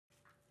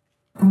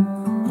My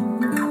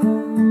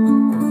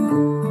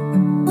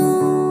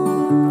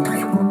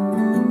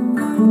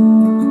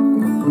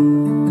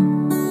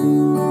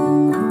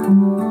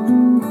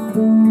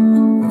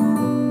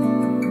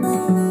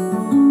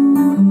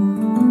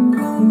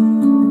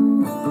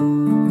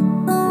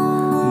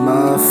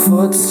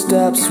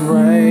footsteps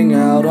rang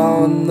out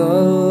on the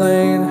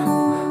lane,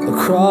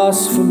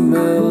 across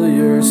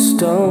familiar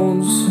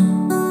stones.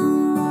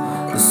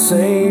 The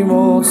same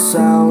old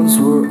sounds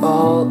were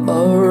all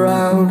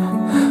around,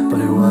 but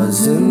it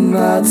was in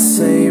that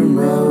same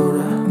road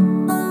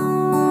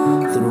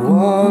that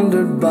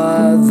wandered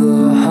by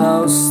the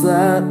house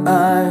that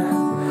I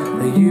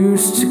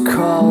used to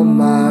call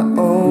my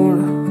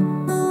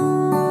own.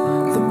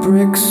 The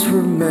bricks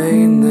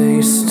remained,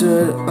 they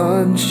stood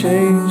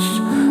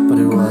unchanged, but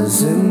it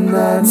was in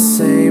that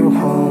same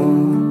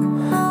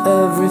home.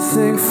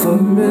 Everything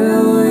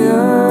familiar,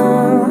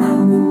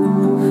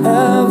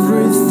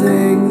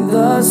 everything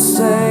the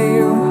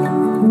same,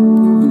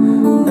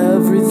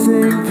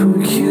 everything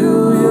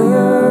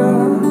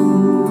peculiar,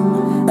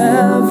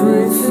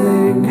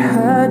 everything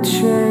had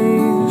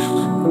changed.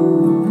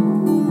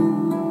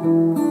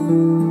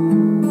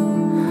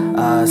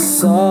 I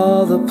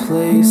saw the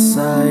place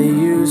I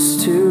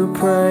used to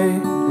pray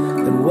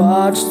and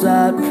watch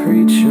that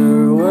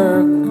preacher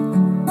work.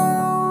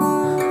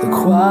 The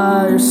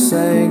choir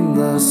sang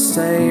the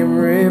same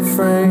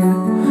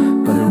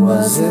refrain, but it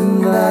was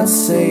in that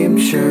same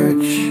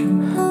church.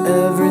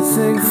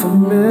 Everything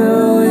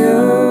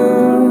familiar,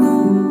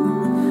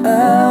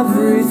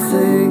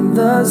 everything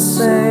the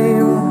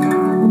same,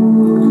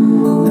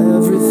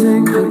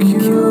 everything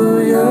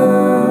peculiar,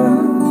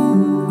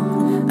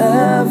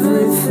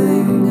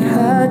 everything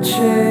had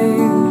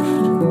changed.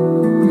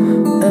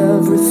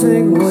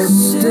 Everything was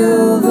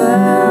still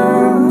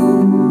there,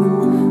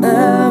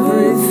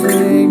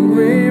 everything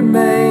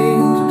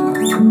remained,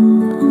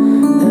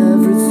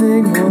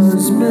 everything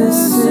was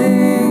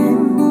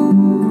missing,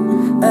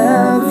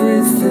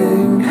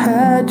 everything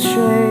had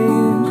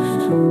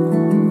changed.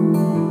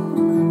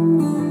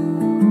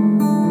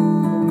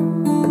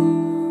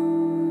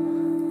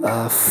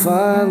 I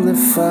finally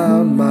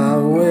found my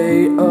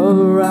way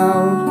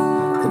around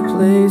the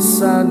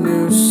place I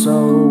knew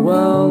so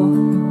well,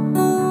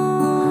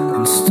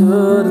 and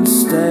stood and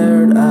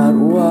stared at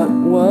what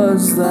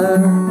was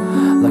there,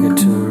 like a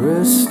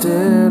tourist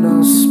in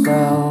a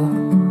spell.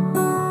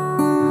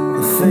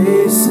 The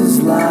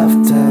faces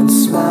laughed and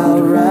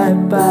smiled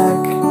right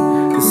back.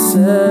 They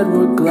said,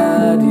 "We're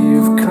glad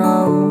you've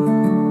come."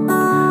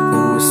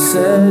 Then we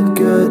said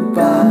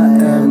goodbye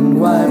and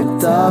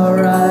wiped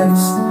our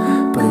eyes,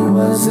 but it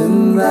was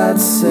in that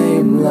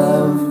same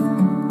love.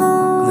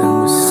 Then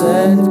we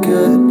said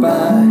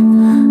goodbye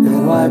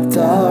and wiped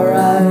our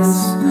eyes,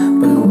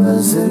 but it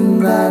was in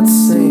that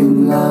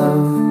same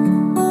love.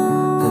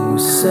 Then we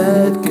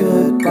said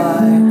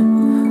goodbye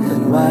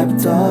and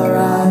wiped our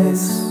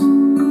eyes,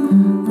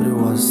 but it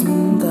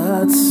wasn't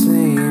that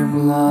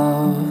same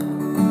love.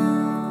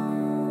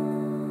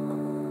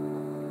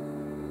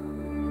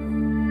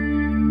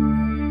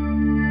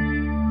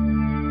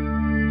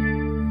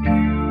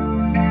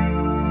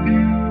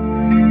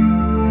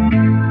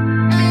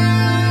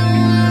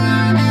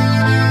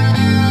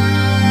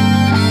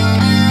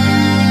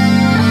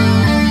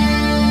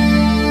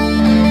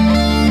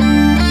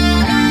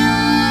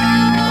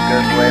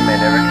 May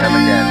never come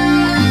again.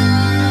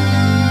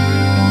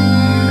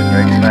 It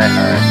breaks my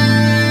heart.